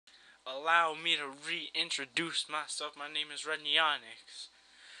allow me to reintroduce myself. My name is Redneonix.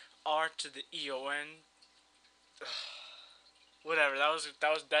 R to the EON. Whatever. That was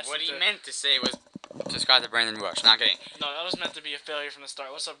destined. What he meant to say was subscribe to Brandon Rush. Not kidding. No, that was meant to be a failure from the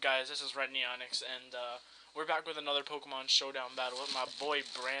start. What's up, guys? This is Redneonix, and we're back with another Pokemon Showdown battle with my boy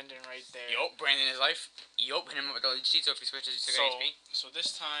Brandon right there. Yup, Brandon is life. Yup, hit him up with all the cheats so if he switches, he's still got HP. So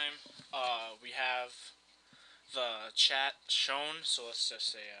this time, we have the chat shown. So let's just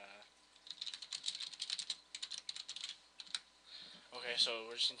say, okay, so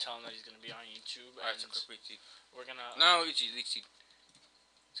we're just gonna tell him that he's gonna be on YouTube. Alright, so quick leech seed. We're gonna. No, leech seed.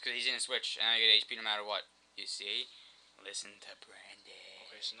 It's because he's in a switch, and I get HP no matter what. You see? Listen to Brandon.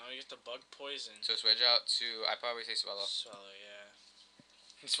 Okay, so now you get the bug poison. So switch out to, I probably say Swallow. Swallow, yeah.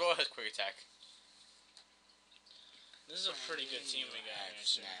 Swallow has quick attack. This is a pretty good team we got here.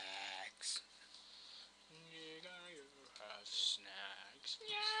 Snacks. You have snacks.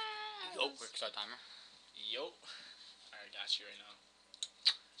 Yeah. Yo, quick start timer. Yo. I got you right now.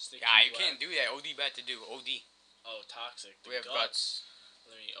 Yeah, you can't do that. OD bad to do. OD. Oh, toxic. We have guts.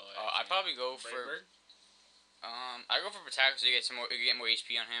 Let me. I'd probably go for. Bird? I go for protect so you get some more. You get more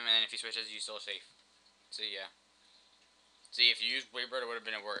HP on him, and then if he switches, you still safe. So yeah. See, if you used Waybird, it would have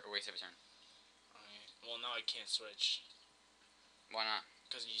been a waste of a turn. Okay. Well, now I can't switch. Why not?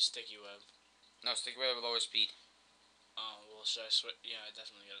 Because you use Sticky Web. No, Sticky Web with lower speed. Oh, well, should I switch? Yeah, I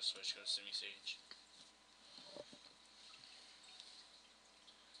definitely gotta switch. Go to Simi Sage.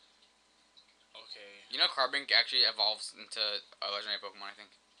 Okay. You know, Carbink actually evolves into a legendary Pokemon, I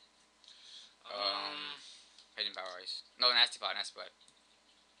think. Hidden Power Ice. No, Nasty Plot.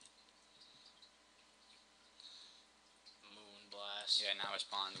 Moon Blast. Yeah, now it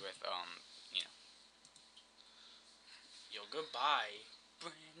spawned with, you know. Yo, goodbye.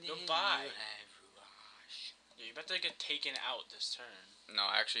 Goodbye. Yo, you better get taken out this turn. No,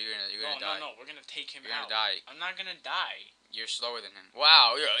 actually, you're gonna die. No, we're gonna take him out. You're gonna die. I'm not gonna die. You're slower than him.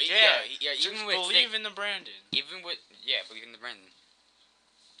 Wow, yeah. Just Even with believe in the Brandon. Believe in the Brandon.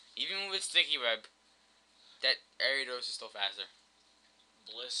 Even with Sticky Web, that Ariados is still faster.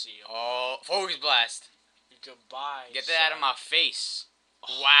 Blissey. Oh, Focus Blast. Goodbye. Get that out of my face.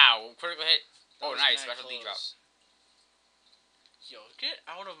 Wow, critical hit. Oh, nice, special close. D drop. Yo, get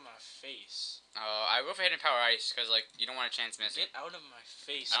out of my face. I go for Hidden Power Ice because like you don't want a chance missing. Get out of my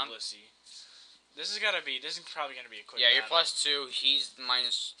face, Blissey. This is probably gonna be a quick. Yeah, you're battle. +2. He's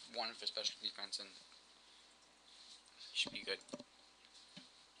 -1 for special defense, and should be good.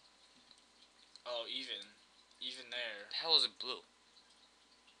 Oh, even there. The hell is it blue?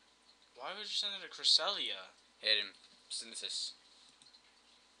 Why would you send it to Cresselia? Hit him. Synthesis.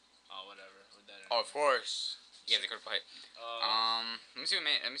 Oh, whatever. With that. Oh, of course. Yeah, the critical hit. Let me see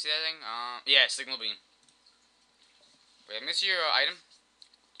that thing. Yeah, Signal Beam. Wait, let me see your item.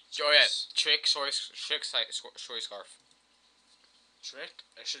 Oh yeah, Trick, Soy Scarf. Trick?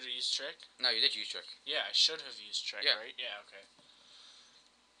 I should have used Trick? No, you did use Trick. Yeah, I should have used Trick, yeah. Right? Yeah, okay.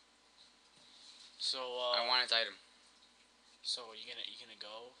 So, I want its item. So, you gonna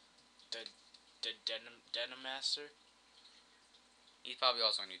go? The Denim Master? He's probably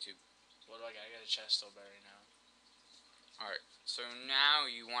also on YouTube. What do I got? I got a Chesto Berry now. Alright, so now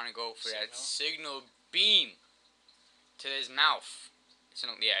you want to go for that Signal Beam to his mouth.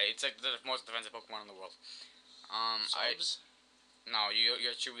 It's like the most defensive Pokemon in the world. Subs? No,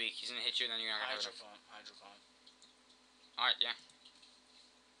 you're too weak. He's gonna hit you, and then you're not gonna have enough. Hydro Pump. Alright, yeah.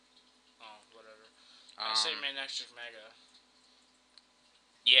 Oh, whatever. I say Manectric Mega.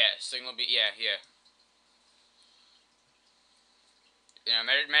 Yeah, Signal Beam. Yeah. You know,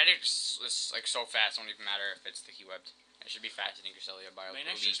 Magic is like so fast. It don't even matter if it's sticky webbed. It should be faster than Cresselia by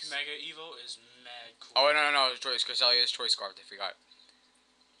Manectric's Mega Evo is mad cool. Oh no! Cresselia's Choice Scarf. I forgot.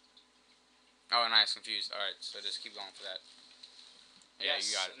 Oh, nice. Confused. All right, so just keep going for that. Yeah,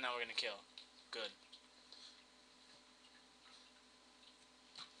 yes, you got it. Now we're gonna kill. Good.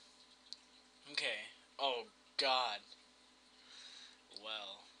 Okay. Oh God.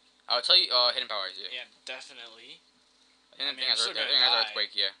 Well. I'll tell you. Hidden Power. Yeah, definitely. I think has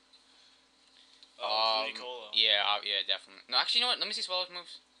Earthquake. Yeah. Ludicolo. Yeah, definitely. No, actually, you know what? Let me see Swallow's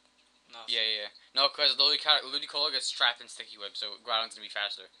moves. Nothing. Yeah. No, because Ludicolo gets trapped in Sticky Web, so Groudon's gonna be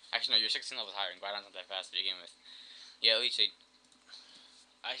faster. Actually, no, you're 16 levels higher, and Groudon's not that fast to begin with. Yeah, Leech Seed.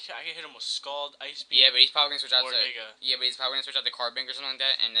 I can hit him with Scald, Ice Beam. Yeah, but he's probably gonna switch out to. Giga. Yeah, but he's probably gonna switch out to Carbink or something like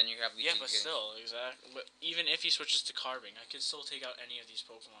that, and then you have Leech Seed. Yeah, but still, exactly. But even if he switches to Carbink, I could still take out any of these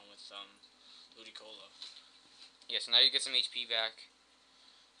Pokemon with Ludicolo. Yeah, so now you get some HP back.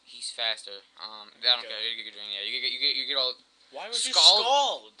 He's faster. I don't care. You get all. Why would you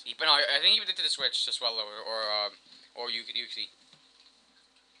Scald? But no, I think he did to the switch to Swallow or Yuki.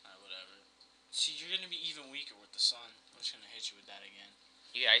 Whatever. See, you're gonna be even weaker with the sun. I'm just gonna hit you with that again.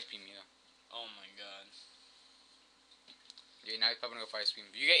 You get ice beam, you know. Oh my god. Yeah, now he's probably gonna go for ice beam.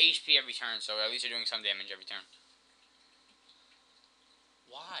 You get HP every turn, so at least you're doing some damage every turn.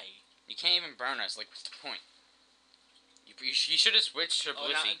 Why? You can't even burn us. Like, what's the point? You should have switched to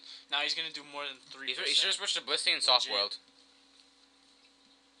Blissey. Now he's gonna do more than 3%. You should have switched to Blissey and Soft World.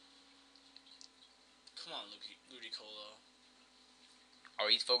 Come on, Ludicolo. Oh,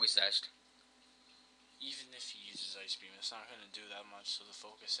 he's focus sashed. Even if he uses Ice Beam, it's not gonna do that much, so the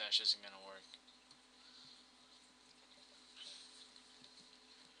focus sash isn't gonna work.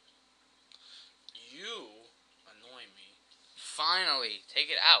 You annoy me. Finally, take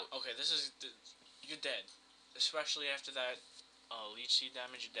it out. Okay, you're dead. Especially after that Leech Seed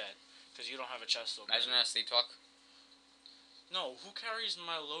damage, you're dead. Because you don't have a chest opener. Imagine that sleep talk. No, who carries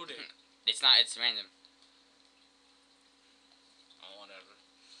my loading? It's not, it's random. Oh, whatever.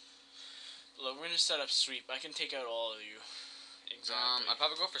 Look, we're gonna set up sweep. I can take out all of you. Exactly. I'd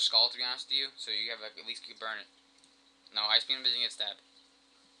probably go for Skull, to be honest with you, so you have, like, at least you can burn it. No, Ice Beam doesn't get stabbed.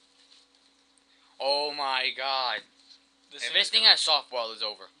 Oh my god. If this thing has Soft World, it's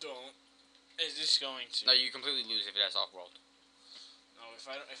over. Don't. It's just going to. No, you completely lose if it has Soft World. No, if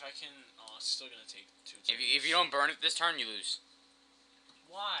I can, it's still gonna take 2 turns. If you don't burn it this turn, you lose.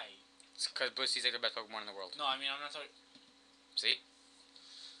 Why? It's because Blissey's like the best Pokemon in the world. No, I mean I'm not talking. See?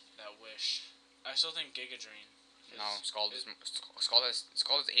 That wish. I still think Giga Drain. No, Scald is 80,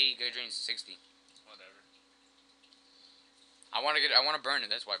 Giga Drain is 60. Whatever. I want to burn it.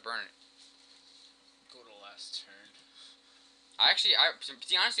 That's why burn it. Go to last turn. To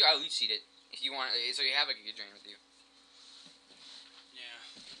be honest with you, I Leech Seed it if you want. So you have a Giga Drain with you. Yeah.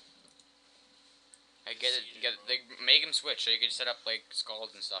 I get it. Like, make him switch so you can set up like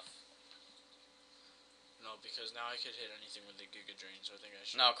Scald and stuff. No, because now I could hit anything with the Giga Drain, so I think I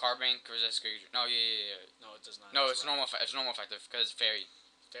should. No, Carbink resists Giga Drain. No, yeah. No, it does not. No, it's normal. It's normal effective because it's Fairy.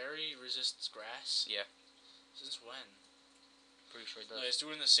 Fairy resists grass? Yeah. Since when? Pretty sure it does. No, it's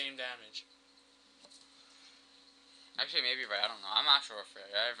doing the same damage. Actually, maybe you're right. I don't know. I'm not sure if Fairy.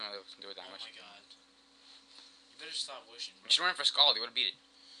 I haven't really listened to it that much. Oh my god. You better stop wishing. You should run for Scald. You would have beat it.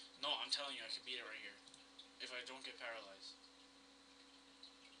 No, I'm telling you, I could beat it right here. If I don't get paralyzed.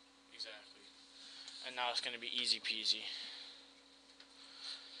 Exactly. And now it's going to be easy peasy.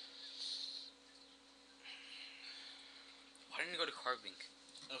 Why didn't you go to Carbink?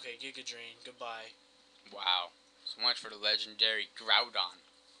 Okay, Giga Drain. Goodbye. Wow. So much for the legendary Groudon.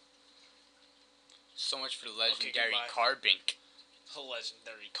 So much for the legendary Carbink. The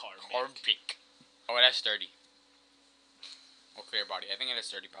legendary Carbink. Carbink. Oh, that's 30. Or Clear Body. I think it is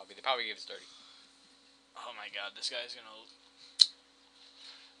 30 probably. They probably gave us 30. Oh my god, this guy's gonna...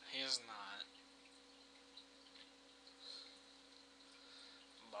 He's not.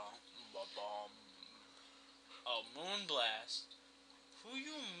 Oh, Moonblast. Who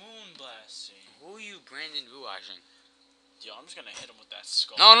you Moonblasting? Who you Brandon Ruashing? Yo, I'm just gonna hit him with that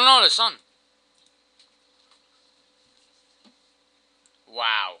skull. No, the sun.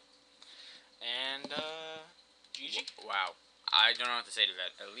 Wow. And, GG? Wow. I don't know what to say to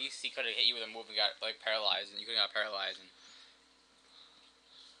that. At least he could have hit you with a move and got, like, paralyzed, and you could have got paralyzed, and...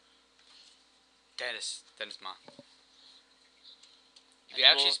 That is mine. If you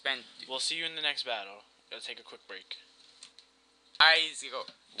actually spend... We'll see you in the next battle. Gotta take a quick break. Guys,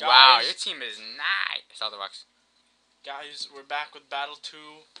 wow, your team is nice. South of the Rocks. Guys, we're back with Battle 2.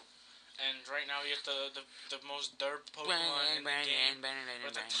 And right now we have the most derp Pokemon in the game.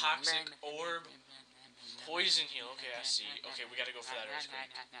 With the Toxic Orb. Poison Heal. Okay, I see. Okay, we gotta go for that Earthquake.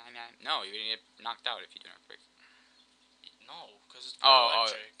 No, you're gonna get knocked out if you do an Earthquake. No, because it's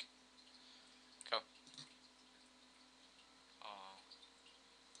electric. Go. Oh.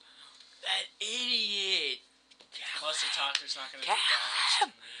 That idiot! Plus the Toxic's not gonna do damage to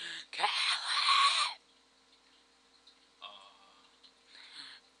me.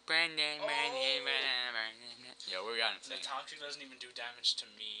 Brandon. Yo, we got it. The Toxic doesn't even do damage to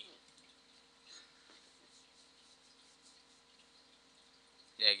me.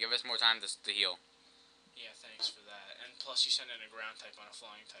 Yeah, give us more time to heal. Yeah, thanks for that. And plus you send in a ground type on a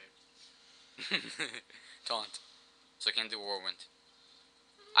flying type. Taunt. So I can't do Whirlwind.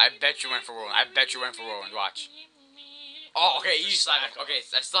 I bet you went for Whirlwind. Watch. Oh, okay, you slap it. Okay,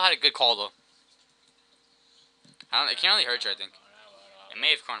 I still had a good call though. It can't really hurt you, I think. It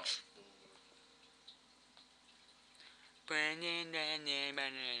may have crunched.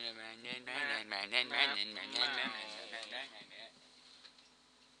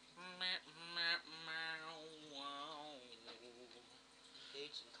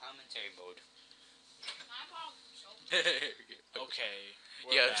 Commentary mode. Okay.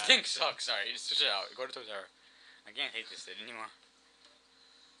 Yeah, this thing sucks. Sorry, just switch it out. Go to Totara. I can't take this shit anymore.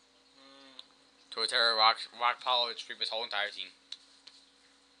 Totara rock Paulo to sweep his whole entire team.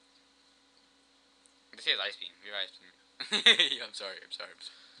 This is Ice Beam. You're Ice Beam. I'm sorry.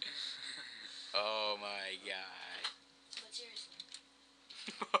 Oh my god. But seriously.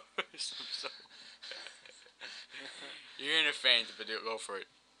 You're in a faint, but go for it.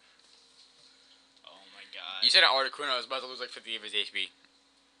 Oh my god. You said an Articuno was about to lose like 50 of his HP.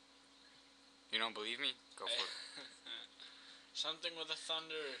 You don't believe me? Go for it. Something with a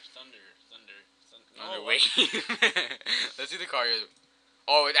thunder. No, wait. Let's see the car.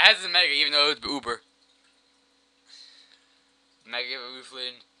 Oh, it has the Mega, even though it's Uber. Mega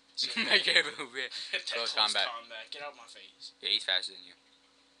Evolution. Mega Evolution. Close combat. Get out my face. Yeah, he's faster than you.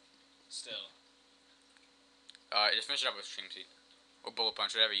 Still. Just finish it up with Extreme Speed. Or Bullet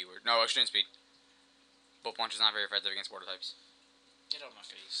Punch, whatever you were. No, Extreme Speed. Bullet Punch is not very effective against water types. Get out my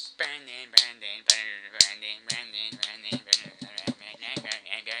face.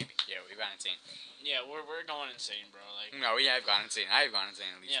 Yeah, we've gone insane. Yeah, we're going insane, bro. Like. No, we have gone insane. I have gone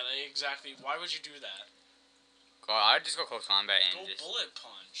insane at least. Yeah, like, exactly. Why would you do that? I'd just go close combat and go just... Bullet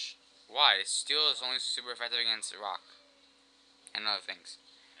Punch. Why? Steel is only super effective against rock. And other things.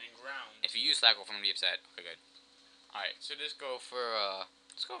 And ground. If you use Slackle, I'm gonna be upset. Okay, good. Alright, so just go for,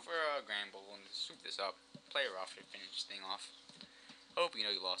 let's go for a Gramble and swoop this up. Play rough to finish this thing off. Hope you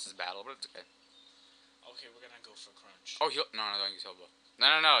know you lost this battle, but it's okay. Okay, we're gonna go for Crunch. Oh, no, don't use Hobo.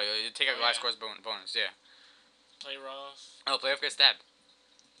 No, you take a glass course bonus, yeah. Play rough. Oh, play rough, get stabbed.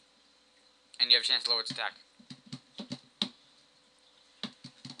 And you have a chance to lower its attack.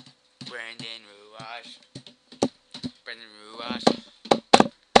 Brandon Ruash.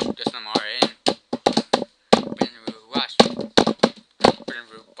 Justin Martin. Brandon Ruash.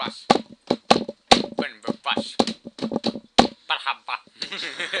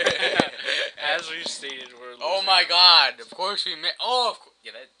 As we've stated, we're losing. Oh my god, of course we met. Oh, of course.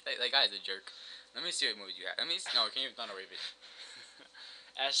 Yeah, that guy's a jerk. Let me see what moves you have. No, can you not erase it?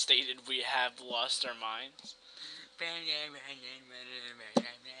 As stated, we have lost our minds.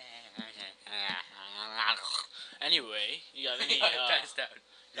 Anyway, you got any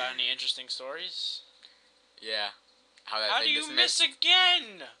got any interesting stories? Yeah. How do you miss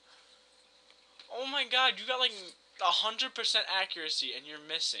again? Oh my god, you got like 100% accuracy and you're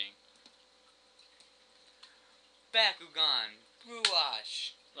missing. Bakugan,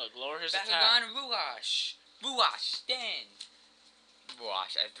 Ruash. Look, lower his Bakugan, attack. Ruash, stand.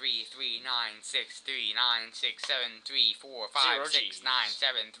 Ruash at 3, 3, 9, 6, 3, 9, 6, 7, 3, 4, 5, 6, 9,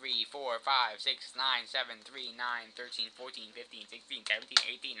 7, 3, 4, 5, 6, 9, 7, 3, 9, 13, 14, 15, 16, 17,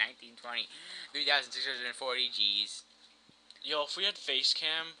 18, 19, 20, 3,640 G's. Yo, if we had face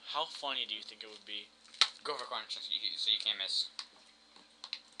cam, how funny do you think it would be? Go for crunch so you can't miss.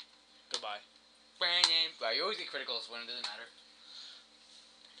 Goodbye. Brandon, you always get criticals when it doesn't matter.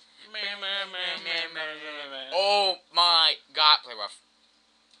 Oh my god, play rough.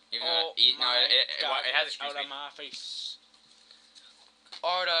 Even though it has a screen out speed. of my face.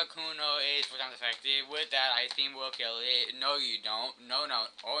 Articuno is 4 times effective. With that, Ice Beam will kill it. No, you don't. No.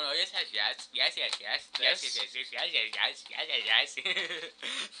 Oh no, yes.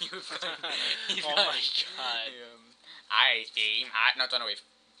 Oh my god. Ice Beam. No, don't wave.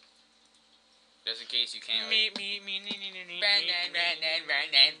 Just in case you can't. Oh,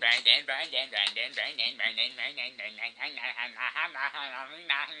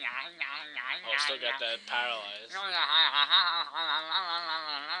 still got that paralyzed.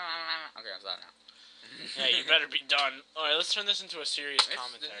 Okay, I'm done now. Yeah, you better be done. Alright, let's turn this into a serious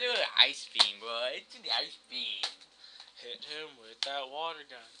commentary. Let's do the Ice Beam, boy. Let's do the Ice Beam. Hit him with that water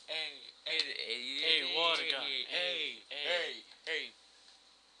gun. Hey, Hey, water gun. Hey.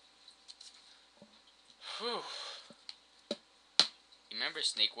 Whew. You remember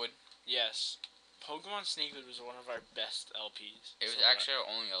Snakewood? Yes. Pokemon Snakewood was one of our best LPs. It was actually our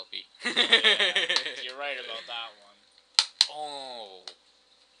only LP. Yeah, you're right about that one. Oh.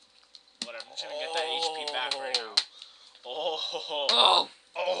 Whatever, I'm just gonna get that HP back right now. Oh.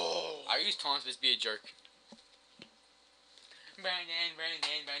 I use taunts to be a jerk. You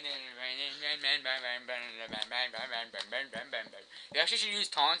actually should use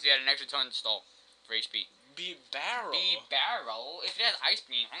taunts if you had an extra ton installed for HP. Be barrel. If it has Ice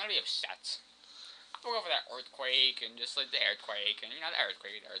Beam, I'm gonna be upset. I'll go for that Earthquake and just like the Earthquake and the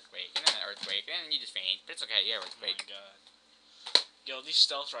Earthquake, and then the Earthquake, and then you just faint. But it's okay, yeah, Earthquake. Oh my god. Yo, these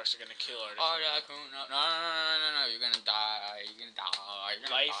Stealth Rocks are gonna kill Articuno. No, you're gonna die.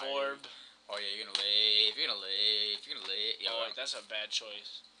 Life Orb. Oh yeah, you're gonna live. Yo, Oh, that's a bad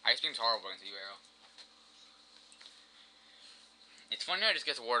choice. Ice Beam's horrible against you, Arrow. It's funny how it just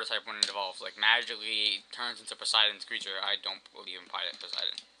gets water type when it evolves. Like, magically turns into Poseidon's creature. I don't believe in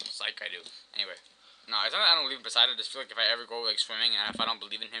Poseidon. Psych, I do. Anyway. No, it's not that I don't believe in Poseidon. I just feel like if I ever go, like, swimming, and if I don't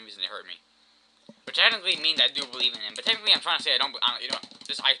believe in him, he's gonna hurt me. Which technically means I do believe in him. But technically, I'm trying to say I don't you know,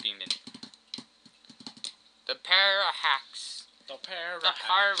 this ice beam in. The Parahax. The Parahax. The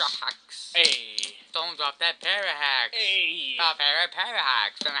Parahax. Hey. Don't drop that Parahax. Hey. The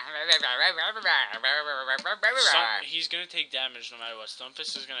Parahax. He's gonna take damage no matter what.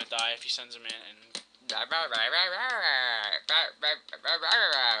 Stumpus is gonna die if he sends him in. And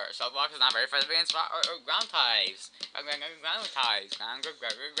Softbox is not very effective against ground types.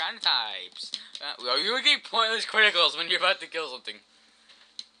 Ground types. You would get pointless criticals when you're about to kill something.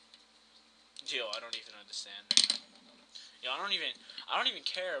 Yo, I don't even understand. Yo, I don't even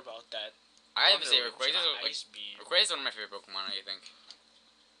care about that. I have to say, Rayquaza is one of my favorite Pokemon, I think.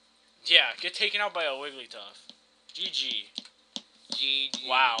 Yeah, get taken out by a Wigglytuff. GG. GG.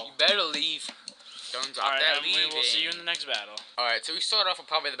 Wow. You better leave. Don't drop that leaving. We'll see you in the next battle. Alright, so we start off with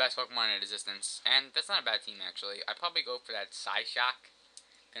probably the best Pokemon in existence. And that's not a bad team, actually. I'd probably go for that Psyshock,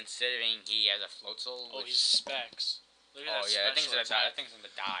 considering he has a Floatzel. Oh, he's Specs. Look at that yeah, special attack. That thing's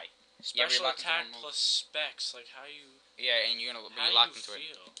gonna die. Special attack plus Specs. Like, how you... Yeah, and you're gonna be locked into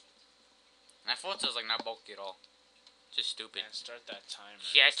it. And that Floatzel's, like, not bulky at all. Just stupid. Man, start that timer.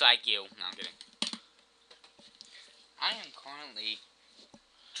 Just like you. No, I'm kidding. I am currently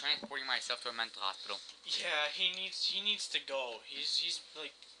transporting myself to a mental hospital. Yeah, he needs to go. He's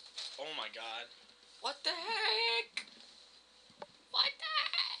like, oh my god. What the heck? What the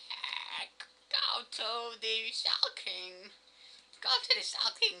heck? Go to the sulking. Go to the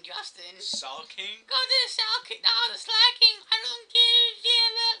sulking, Justin. Sulking? Go to the sulking. No, the slacking. I don't give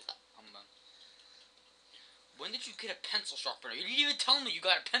a... I'm done. When did you get a pencil sharpener? You didn't even tell me you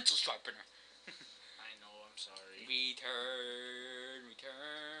got a pencil sharpener. I know, I'm sorry. Return.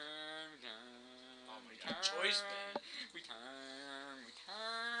 Oh my god, choice man. Return.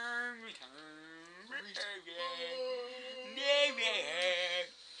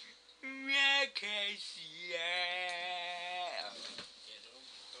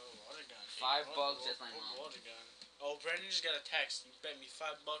 $5, that's my mom. Water gun. Oh, Brendan just got a text. You bet me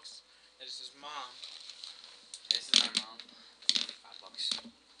 $5 that it's his mom. This is my mom. $5.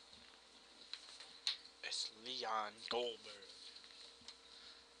 It's Leon Goldberg.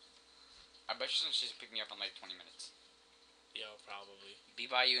 I bet you she's pick me up in like 20 minutes. Yo, probably. Be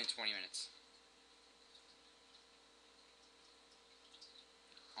by you in 20 minutes.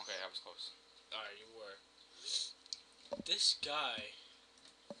 Okay, that was close. Alright, you were. This guy.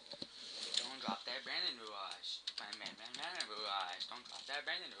 Don't drop that Brandon Rouge. Brandon Rouge. Don't drop that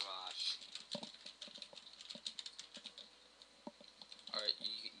Brandon Rouge. Alright,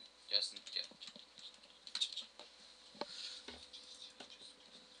 Justin.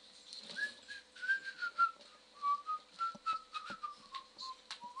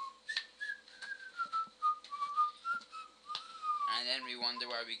 And then we wonder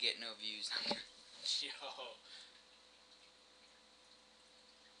why we get no views. Yo.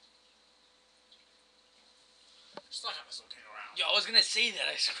 Slacking around. Yo, I was gonna say that,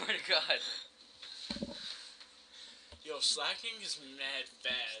 I swear to God. Yo, slacking is mad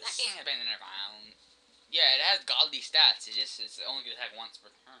fast. Slacking has been around. Yeah, it has godly stats. It's only gonna attack once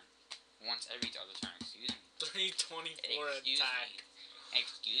per turn. Once every other turn, excuse me. 324 attack.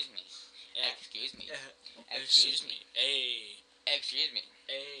 Excuse me. Excuse me. Excuse me. Hey. Excuse me.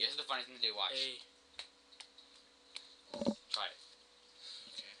 Hey. This is the funniest thing to do, watch. Hey. Try it.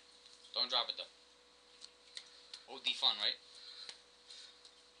 Okay. Don't drop it though. OD fun, right?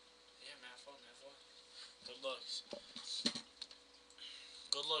 Yeah, man, fun. Good looks.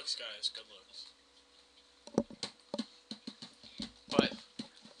 Good looks, guys. Good looks. But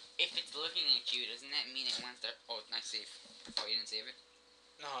if it's looking at you, doesn't that mean it wants to... Oh, nice save. Oh, you didn't save it?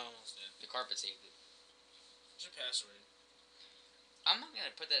 No, I almost did. The carpet saved it. What's your password? I'm not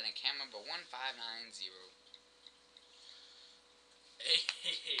gonna put that in camera, but 1590.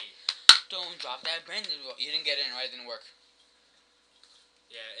 Hey. Don't drop that Brandon. You didn't get in, right? It didn't work.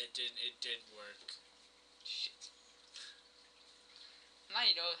 Yeah, it did work. Shit. Now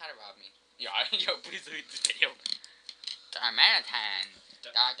you know how to rob me. Yo, please delete this video. Darmanitan.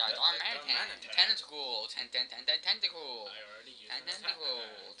 Darmanitan. Tentacle. Tentacle. I already used Tentacle.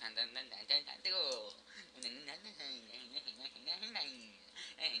 Tentacle.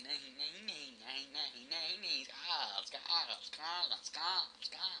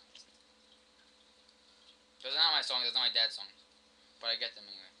 Those are not my songs, those are my dad's songs. But I get them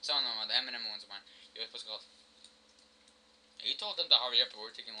anyway. Some of them are the Eminem ones are mine. Yo, what's it called? He told them to hurry up, but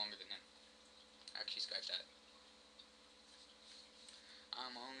we're taking longer than him. Actually, Skype that.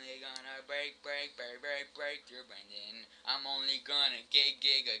 I'm only gonna break your Brandon. I'm only gonna gig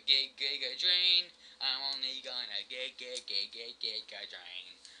a drain. I'm only gonna gig a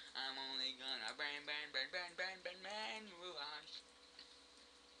drain. I'm only gonna burn Ruach.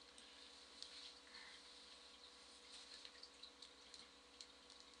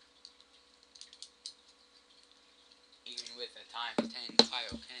 Even with a times 10 Kyle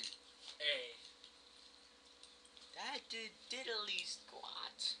 10. Hey. That did diddly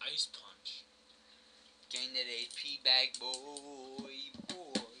squat. Ice punch. Gain that HP back, boy.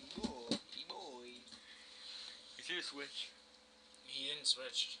 Is he a switch? He didn't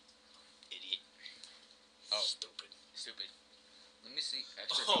switch. Idiot. Oh. Stupid. Let me see.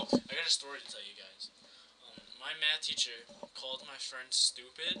 Extra Oh, health. I got a story to tell you guys. My math teacher called my friend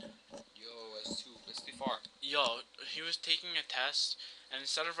stupid. Yo, that's too far. Yo, he was taking a test, and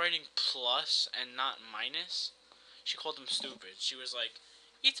instead of writing plus and not minus, she called him stupid. She was like,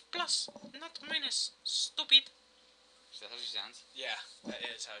 "It's plus, not minus, stupid." Is that how she sounds? Yeah, that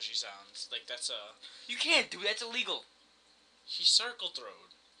is how she sounds. Like, that's a... You can't do that's illegal. He circle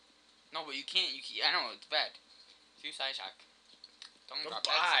throwed. No, but you can't. I know, it's bad. Do side shock. Don't drop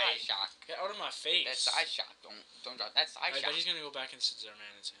that Goodbye. side shock. Get out of my face. That side shock. Don't drop that side I shock. bet he's gonna go back into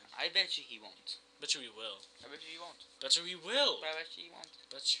Zerman's hand. I bet you he won't. Bet you he will. I bet you he won't. Bet you he will. But I bet you he won't.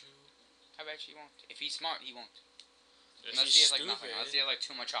 Bet you. I bet you he won't. If he's smart, he won't. If Unless he's he has like stupid. nothing. Unless he has like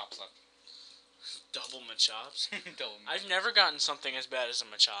 2 more chops left. Double Machops. Double. I've never gotten something as bad as a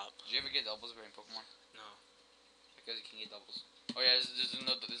Machop. Did you ever get doubles in Pokemon? No. Because you can get doubles. Oh yeah, there's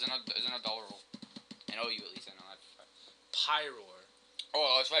no dollar roll. I know you at least. I know that. Pyroar.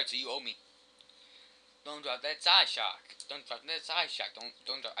 Oh, that's right. So you owe me. Don't drop that side shock. Don't drop that side shock. Don't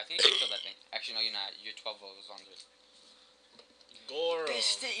drop. I think you can kill that thing. Actually, no, you're not. You're 12 levels under. Goro.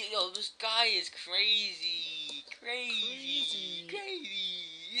 This guy is crazy. Crazy.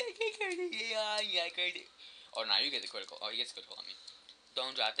 Yeah, crazy. Oh, no, you get the critical. Oh, he gets critical on me.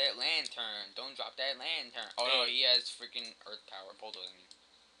 Don't drop that lantern. Don't drop that lantern. Oh, no, he has freaking earth power. Bulldoze, I mean.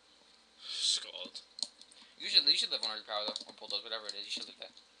 Scald. You should live on earth power, though. Or bulldoze, whatever it is. You should live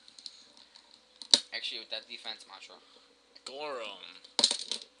that. Actually, with that defense, Macho. Gorum.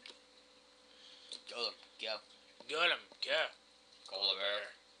 Go. Get him. Get. Polar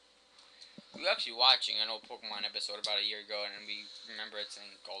bear. We were actually watching an old Pokemon episode about a year ago, and we remember it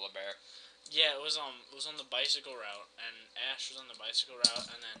saying Polar bear. Yeah, it was on the bicycle route, and Ash was on the bicycle route,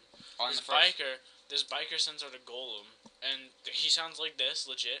 and then On this biker sends out a Golem, and he sounds like this,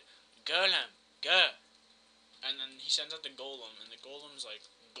 legit. Golem, go. And then he sends out the Golem, and the Golem's like,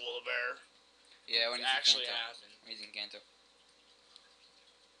 Golem bear. Yeah, when it actually Kanto. happened. When he's in Kanto.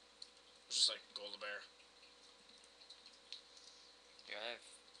 It's just like, Golem bear. Yeah, I have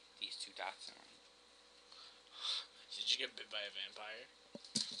these 2 dots in mine. Did you get bit by a vampire?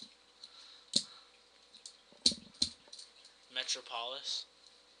 Metropolis.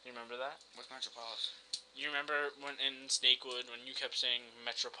 You remember that? What's Metropolis? You remember when in Snakewood when you kept saying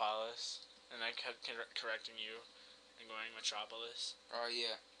Metropolis and I kept correcting you and going Metropolis? Oh,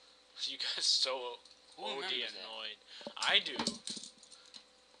 yeah. You got so Who OD remembers annoyed. I do.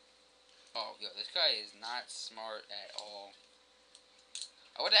 Oh, yo, this guy is not smart at all.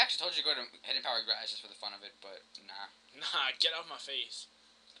 I would have actually told you to go to Hidden Power Grass just for the fun of it, but nah. Nah, get out of my face.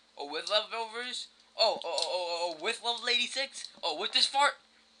 Oh, with leftovers? Oh, with level 86? Oh, with this fart?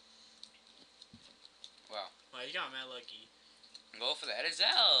 Wow. Wow, you got mad lucky. Go for that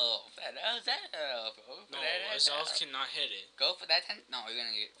Azelf. Go for No, that Azelf cannot hit it. Go for that 10. No, you're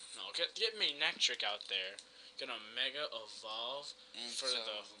gonna get. No, get me Nectric out there. Gonna Mega Evolve for so,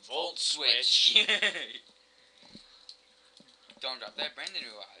 the Volt Switch. Don't drop that Brandon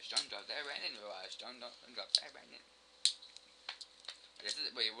Ruage. Don't drop that Brandon Ruage. Don't drop that Brandon.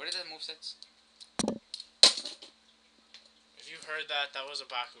 Wait, what are the movesets? If you heard that, that was a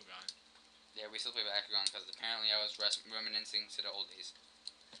Bakugan. Yeah, we still play Bakugan because apparently I was reminiscing to the old days.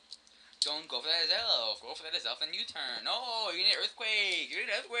 Don't go for that Azelf. Go for that Azelf and U-turn. No, you're gonna get Earthquake. You're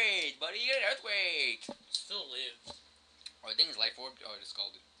gonna get Earthquake, buddy. You're gonna get Earthquake. Still live. Oh, I think it's Life Orb. Oh, it's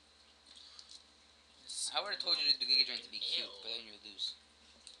called it. I would have told you the Giga Drain to be cute, but then you would lose.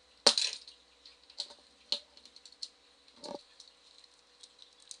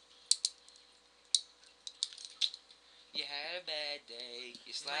 You had a bad day,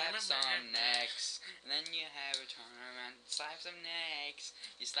 you slap some necks, and then you have a turn around and slap some necks.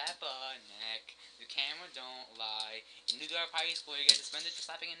 You slap a neck, the camera don't lie. In New York High School, you get suspended for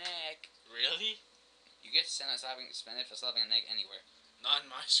slapping a neck. Really? You get suspended for slapping a neck anywhere. Not in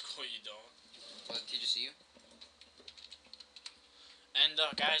my school, you don't. Will the teacher see you? And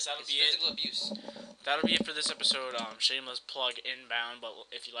guys, that'll It's be physical it. abuse. that'll be it for this episode. Shameless plug inbound. But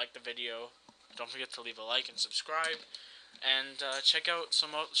if you like the video, don't forget to leave a like and subscribe. And check out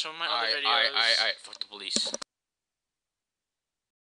some of my other videos. Alright, fuck the police.